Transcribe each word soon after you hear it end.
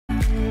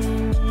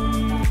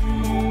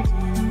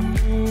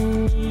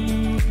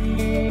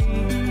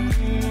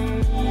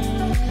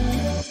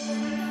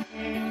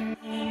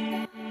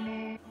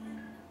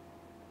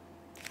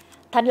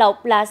Thạnh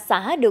Lộc là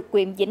xã được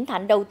huyện Vĩnh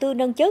Thạnh đầu tư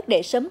nâng chất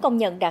để sớm công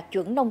nhận đạt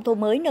chuẩn nông thôn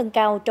mới nâng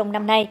cao trong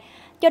năm nay.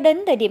 Cho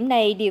đến thời điểm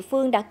này, địa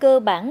phương đã cơ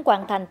bản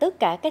hoàn thành tất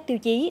cả các tiêu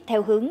chí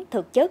theo hướng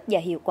thực chất và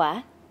hiệu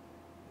quả.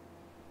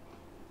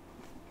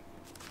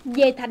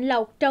 Về Thạnh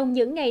Lộc trong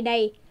những ngày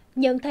này,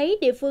 nhận thấy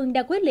địa phương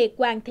đã quyết liệt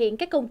hoàn thiện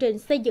các công trình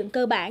xây dựng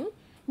cơ bản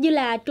như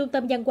là trung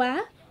tâm văn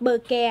hóa, bờ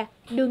kè,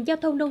 đường giao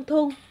thông nông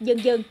thôn, vân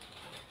vân.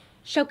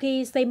 Sau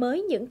khi xây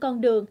mới những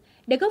con đường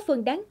để góp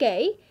phần đáng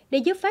kể để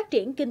giúp phát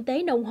triển kinh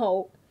tế nông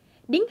hộ.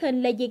 Điển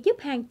hình là việc giúp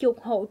hàng chục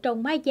hộ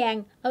trồng mai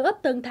vàng ở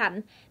ấp Tân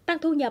Thạnh tăng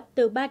thu nhập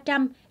từ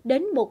 300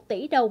 đến 1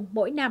 tỷ đồng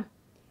mỗi năm.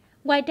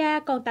 Ngoài ra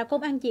còn tạo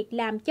công ăn việc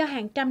làm cho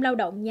hàng trăm lao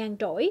động nhàn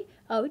rỗi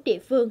ở địa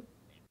phương.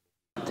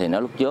 Thì nó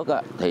lúc trước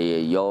á,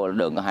 thì vô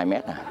đường có 2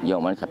 mét vô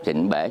mà sập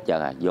xịn bể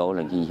chờ vô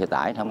là chi xe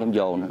tải không dám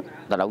vô nữa,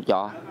 ta đâu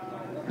cho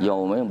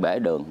vô mấy bể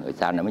đường rồi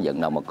sao này mới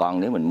dựng đầu mà con.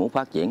 Nếu mình muốn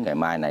phát triển ngày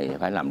mai này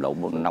phải làm lộ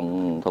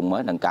nông thôn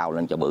mới nâng cao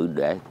lên cho bự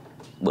để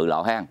bự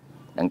lộ hang,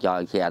 đang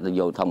cho xe tôi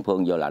vô thông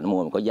phương vô là nó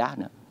mua mà có giá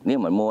nữa. Nếu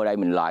mà mua đây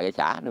mình lòi cái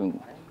xã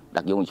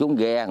đặt vô xuống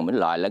ghe rồi mình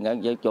lòi lên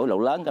cái chỗ lộ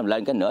lớn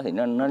lên cái nữa thì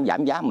nó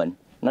giảm giá mình,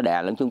 nó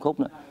đè lên xuống khúc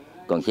nữa.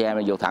 Còn xe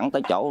nó vô thẳng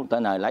tới chỗ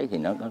tới nơi lấy thì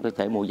nó có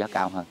thể mua giá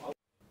cao hơn.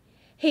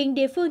 Hiện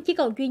địa phương chỉ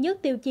còn duy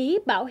nhất tiêu chí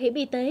bảo hiểm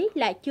y tế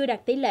là chưa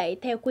đạt tỷ lệ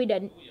theo quy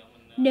định.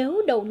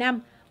 Nếu đầu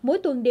năm, mỗi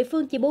tuần địa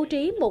phương chỉ bố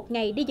trí 1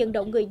 ngày để vận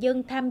động người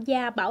dân tham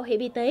gia bảo hiểm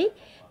y tế,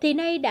 thì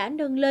nay đã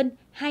nâng lên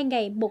 2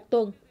 ngày 1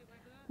 tuần.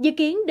 Dự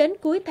kiến đến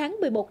cuối tháng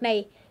 11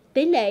 này,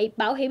 tỷ lệ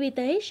bảo hiểm y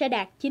tế sẽ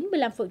đạt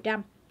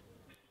 95%.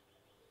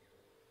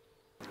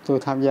 Tôi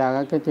tham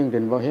gia cái chương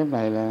trình bảo hiểm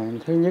này là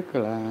thứ nhất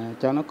là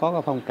cho nó có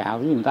cái phong trào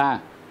với người ta.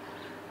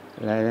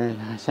 Lại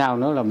sau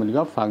nữa là mình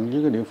góp phần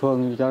với cái địa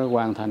phương cho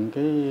hoàn thành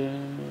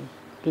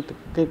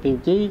cái tiêu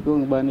chí của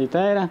bên y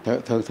tế đó.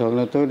 Thường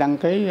là tôi đăng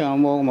ký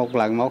mua một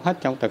lần một hết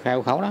trong tờ khai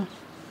hộ khẩu đó.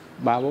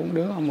 3-4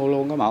 đứa mua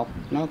luôn cái một,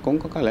 nó cũng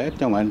có cái lợi ích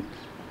cho mình.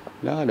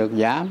 Đó được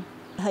giảm.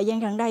 Thời gian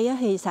gần đây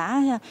thì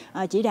xã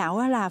chỉ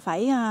đạo là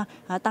phải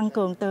tăng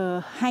cường từ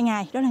 2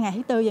 ngày, đó là ngày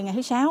thứ Tư và ngày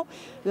thứ Sáu,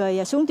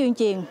 rồi xuống tuyên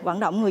truyền vận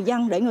động người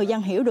dân để người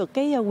dân hiểu được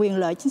cái quyền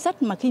lợi chính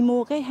sách mà khi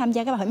mua tham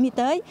gia cái bảo hiểm y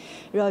tế,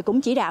 rồi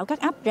cũng chỉ đạo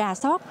các ấp rà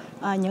soát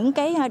những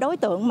cái đối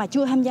tượng mà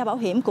chưa tham gia bảo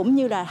hiểm cũng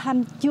như là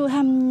chưa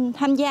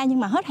tham gia nhưng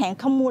mà hết hạn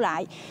không mua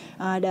lại,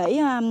 để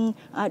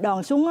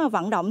đoàn xuống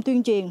vận động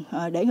tuyên truyền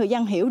để người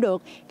dân hiểu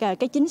được cái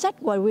chính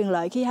sách và quyền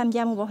lợi khi tham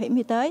gia mua bảo hiểm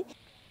y tế.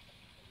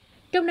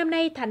 Trong năm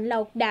nay, Thạnh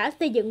Lộc đã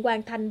xây dựng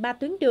hoàn thành 3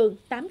 tuyến đường,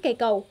 8 cây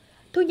cầu,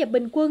 thu nhập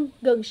bình quân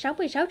gần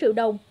 66 triệu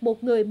đồng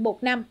một người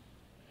một năm.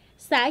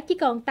 Xã chỉ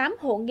còn 8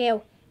 hộ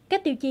nghèo,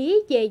 các tiêu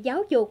chí về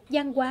giáo dục,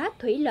 văn hóa,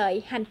 thủy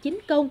lợi, hành chính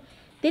công,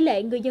 tỷ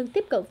lệ người dân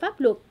tiếp cận pháp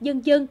luật,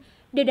 vân vân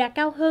đều đạt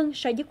cao hơn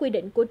so với quy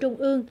định của Trung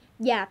ương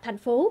và thành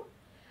phố.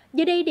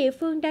 Giờ đây, địa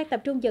phương đang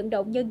tập trung vận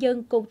động nhân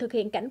dân cùng thực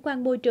hiện cảnh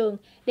quan môi trường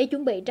để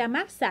chuẩn bị ra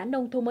mắt xã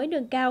nông thôn mới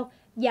nâng cao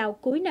vào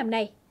cuối năm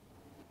nay.